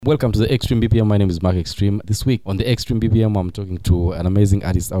Welcome to the Extreme BPM. My name is Mark Extreme. This week on the Extreme BPM, I'm talking to an amazing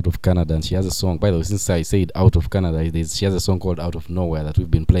artist out of Canada, and she has a song. By the way, since I said out of Canada, she has a song called Out of Nowhere that we've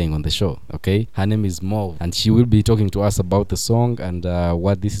been playing on the show. Okay, her name is MAUVE, and she will be talking to us about the song and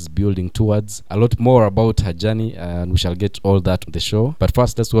what this is building towards. A lot more about her journey, and we shall get all that on the show. But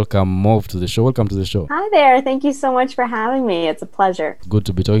first, let's welcome MAUVE to the show. Welcome to the show. Hi there. Thank you so much for having me. It's a pleasure. Good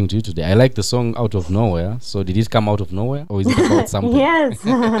to be talking to you today. I like the song Out of Nowhere. So, did it come out of nowhere, or is it about something? Yes.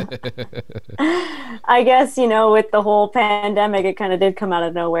 I guess, with the whole pandemic, it kind of did come out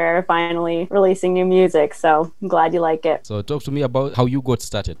of nowhere, finally releasing new music. So I'm glad you like it. So talk to me about how you got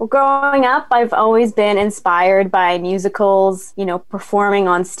started. Well, growing up, I've always been inspired by musicals, performing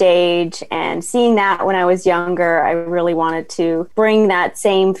on stage, and seeing that when I was younger, I really wanted to bring that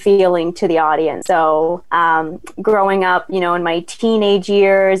same feeling to the audience. So growing up, in my teenage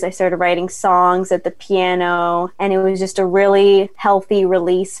years, I started writing songs at the piano, and it was just a really healthy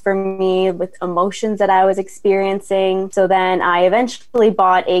release for me with emotions that I was experiencing. So then I eventually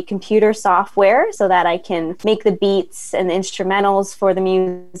bought a computer software so that I can make the beats and the instrumentals for the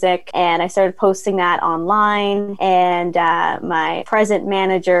music, and I started posting that online, and my present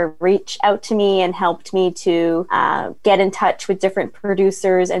manager reached out to me and helped me to get in touch with different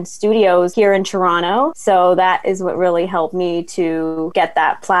producers and studios here in Toronto. So that is what really helped me to get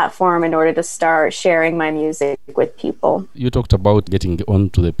that platform in order to start sharing my music with people. You talked about getting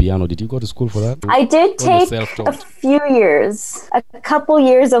onto the piano. Did you go to school for that? I did take a few years, a couple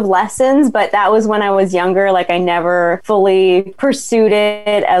years of lessons, but that was when I was younger. Like, I never fully pursued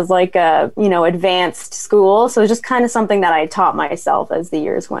it as like a, advanced school. So it was just kind of something that I taught myself as the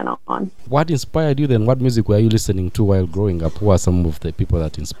years went on. What inspired you then? What music were you listening to while growing up? Who are some of the people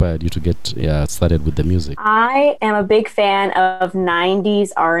that inspired you to get started with the music? I am a big fan of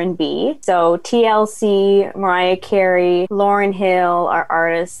 90s R&B. So TLC, Mariah Carey, Lauryn Hill are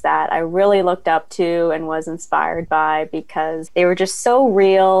artists that I really looked up to and was inspired by because they were just so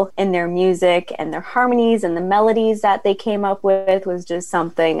real in their music, and their harmonies and the melodies that they came up with was just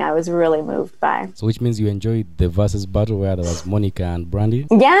something I was really moved by. So which means you enjoyed the versus battle where there was Monica and Brandy?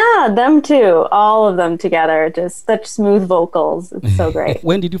 Yeah, them too. All of them together. Just such smooth vocals. It's so great.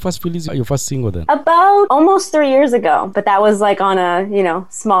 When did you first release your first single then? About almost 3 years ago. But that was like on a,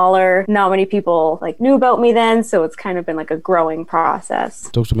 smaller, not many people knew about me then. So it's kind of been like a growing process.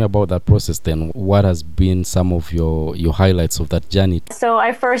 Talk to me about that process then. What has been some of your highlights of that journey? So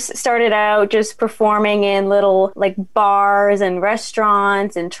I first started out just performing in little bars and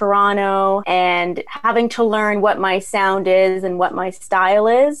restaurants in Toronto, and having to learn what my sound is and what my style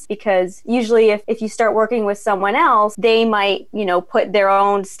is, because usually if you start working with someone else, they might, put their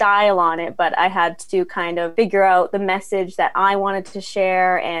own style on it, but I had to kind of figure out the message that I wanted to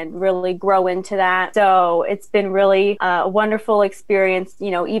share and really grow into that. So it's been really a wonderful experience,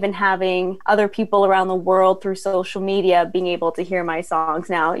 even having other people around the world through social media being able to hear my songs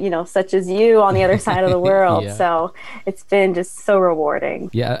now, such as you on the other side of the world. Yeah. So it's been just so rewarding.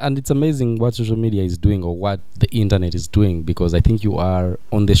 Yeah, and it's amazing what social media is doing, or what the internet is doing, because I think you are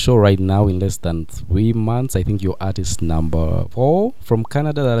on the show right now in less than 3 months. I think you're artist number 4 from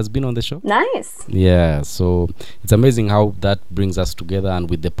Canada that has been on the show. Nice. Yeah, so it's amazing how that brings us together. And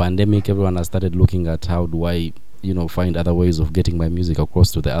with the pandemic, everyone has started looking at how do I find other ways of getting my music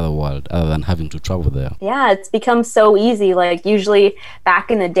across to the other world other than having to travel there. Yeah, it's become so easy. Usually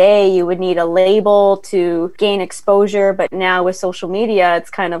back in the day, you would need a label to gain exposure, but now with social media, it's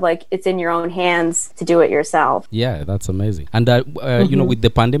kind of like it's in your own hands to do it yourself. Yeah, that's amazing. And with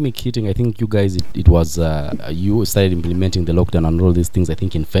the pandemic hitting, I think you guys, it was you started implementing the lockdown and all these things, I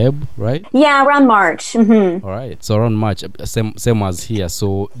think in Feb, right? Yeah, around March. Mm-hmm. All right, so around March, same as here.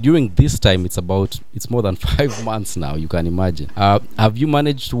 So during this time, it's more than 5 months now, you can imagine. Have you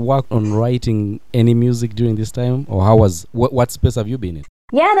managed to work on writing any music during this time, or what space have you been in?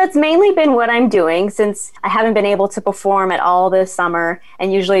 Yeah, that's mainly been what I'm doing since I haven't been able to perform at all this summer.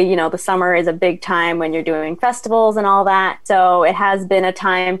 And usually, the summer is a big time when you're doing festivals and all that. So it has been a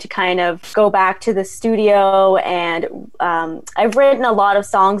time to kind of go back to the studio, and I've written a lot of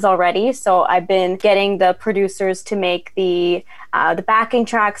songs already. So I've been getting the producers to make the backing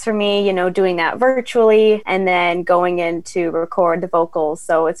tracks for me, doing that virtually, and then going in to record the vocals.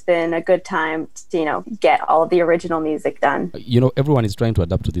 So it's been a good time to, get all of the original music done. Everyone is trying to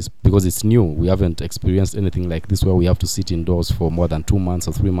adapt to this because it's new. We haven't experienced anything like this where we have to sit indoors for more than 2 months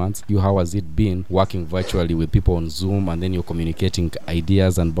or 3 months. How has it been working virtually with people on Zoom, and then you're communicating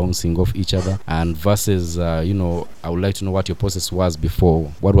ideas and bouncing off each other? And versus, I would like to know what your process was before.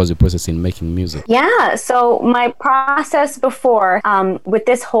 What was your process in making music? Yeah, so my process before before, with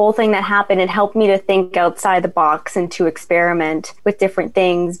this whole thing that happened, it helped me to think outside the box and to experiment with different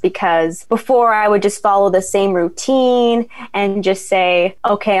things, because before I would just follow the same routine and just say,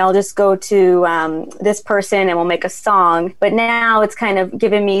 okay, I'll just go to this person and we'll make a song. But now it's kind of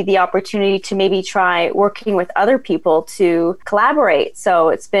given me the opportunity to maybe try working with other people to collaborate. So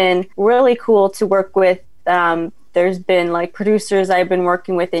it's been really cool to work with. There's been like producers I've been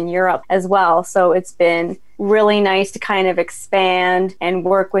working with in Europe as well. So it's been really nice to kind of expand and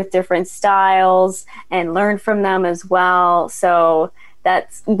work with different styles and learn from them as well. So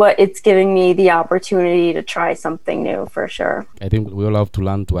that's what it's giving me the opportunity to try something new for sure. I think we all have to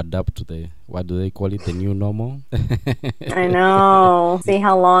learn to adapt to the, what do they call it, the new normal? I know. See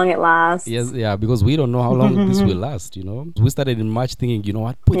how long it lasts. Yes, yeah, because we don't know how long this will last, you know. We started in March thinking, you know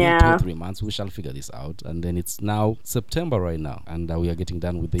what, put in 2 or 3 months, we shall figure this out. And then it's now September right now, and we are getting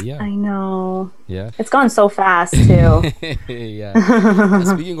done with the year. I know. Yeah. It's gone so fast too. Yeah.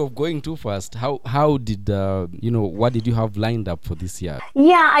 Speaking of going too fast, how did, what did you have lined up for this year?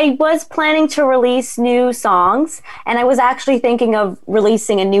 Yeah, I was planning to release new songs, and I was actually thinking of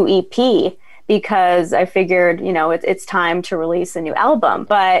releasing a new EP, because I figured, it's time to release a new album.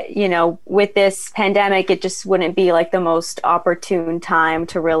 But, with this pandemic, it just wouldn't be like the most opportune time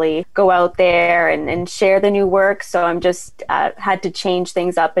to really go out there and share the new work. So I'm just had to change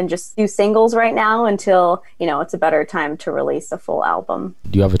things up and just do singles right now until, it's a better time to release a full album.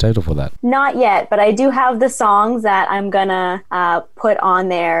 Do you have a title for that? Not yet, but I do have the songs that I'm gonna put on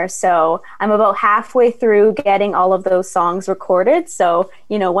there. So I'm about halfway through getting all of those songs recorded. So,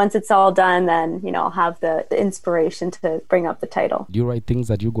 once it's all done, then I'll have the inspiration to bring up the title. Do you write things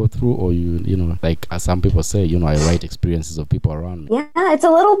that you go through, or like as some people say, I write experiences of people around me? Yeah, it's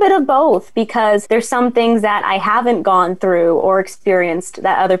a little bit of both, because there's some things that I haven't gone through or experienced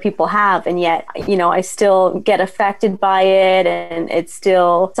that other people have, and yet I still get affected by it, and it's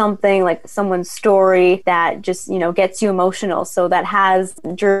still something like someone's story that just gets you emotional. So that has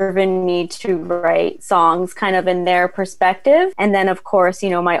driven me to write songs kind of in their perspective, and then of course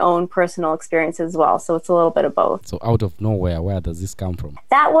my own personal experience as well. So it's a little bit of both. So Out of Nowhere, where does this come from?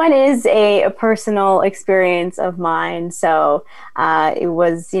 That one is a personal experience of mine. So it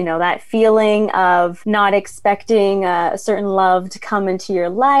was, that feeling of not expecting a certain love to come into your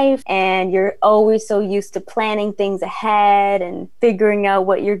life, and you're always so used to planning things ahead and figuring out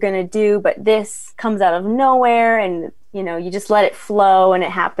what you're going to do. But this comes out of nowhere, and, you just let it flow and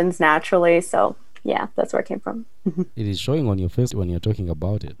it happens naturally. So yeah, that's where it came from. It is showing on your face when you're talking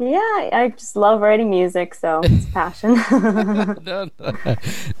about it. Yeah, I just love writing music, so it's passion.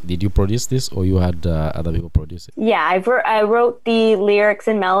 Did you produce this, or you had other people produce it? Yeah, I wrote the lyrics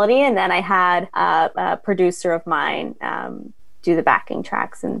and melody, and then I had a producer of mine do the backing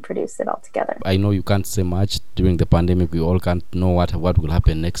tracks and produce it all together. I know you can't say much during the pandemic. We all can't know what will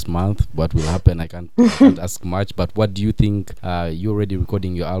happen next month. What will happen? I can't ask much. But what do you think? You're already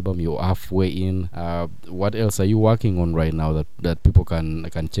recording your album. You're halfway in. What else are you working on right now that people can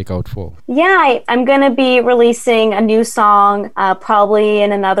check out for? Yeah, I'm gonna be releasing a new song probably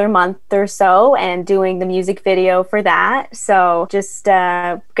in another month or so, and doing the music video for that. So just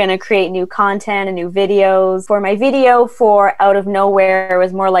gonna create new content and new videos. For my video for Out of Nowhere, it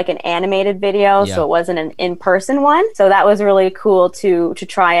was more like an animated video, so it wasn't an in-person one. So that was really cool to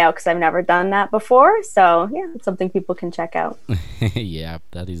try out, because I've never done that before. So yeah, it's something people can check out. Yeah,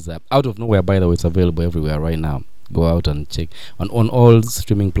 that is Out of Nowhere, by the way. It's available everywhere right now. Go out and check on all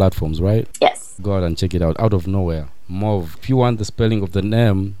streaming platforms, right? Yes. Go out and check it out. Out of Nowhere, MAUVE. If you want the spelling of the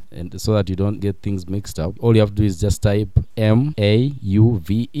name, and so that you don't get things mixed up, all you have to do is just type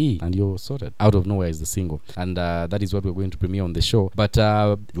MAUVE and you're sorted. Out of Nowhere is the single, and that is what we're going to premiere on the show. But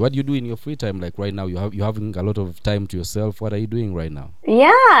what do you do in your free time? Like right now, you're having a lot of time to yourself. What are you doing right now?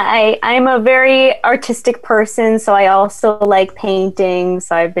 Yeah, I'm a very artistic person, so I also like painting.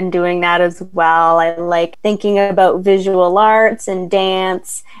 So I've been doing that as well. I like thinking about visual arts and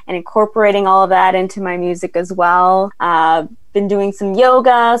dance and incorporating all of that into my music as well. Been doing some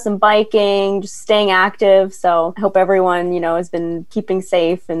yoga, some biking, just staying active. So I hope everyone, has been keeping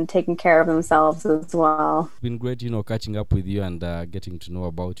safe and taking care of themselves as well. It's been great, catching up with you and getting to know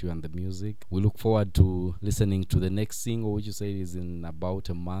about you and the music. We look forward to listening to the next single, which you say is in about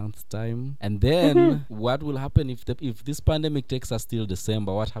a month's time. And then what will happen if this pandemic takes us till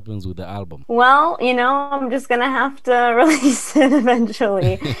December? What happens with the album? Well, I'm just going to have to release it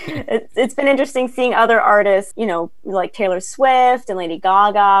eventually. It's been interesting seeing other artists, like Taylor Swift Swift and Lady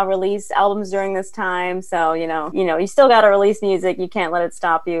Gaga release albums during this time. So, you still got to release music. You can't let it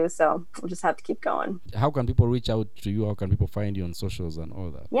stop you. So we'll just have to keep going. How can people reach out to you? How can people find you on socials and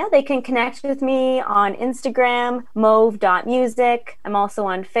all that? Yeah, they can connect with me on Instagram, MAUVE.music. I'm also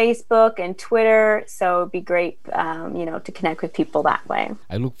on Facebook and Twitter. So it'd be great, to connect with people that way.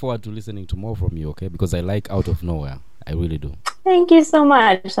 I look forward to listening to more from you, okay? Because I like Out of Nowhere. I really do. Thank you so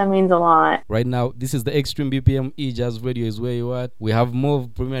much. That means a lot. Right now, this is the Extreme BPM E-Jazz Radio is where you are. We have MAUVE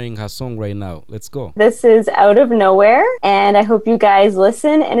premiering her song right now. Let's go. This is Out of Nowhere, and I hope you guys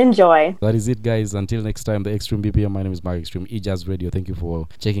listen and enjoy. That is it, guys. Until next time, the Extreme BPM. My name is Mark Extreme E-Jazz Radio. Thank you for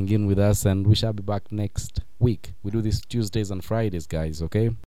checking in with us, and we shall be back next week. We do this Tuesdays and Fridays, guys, okay?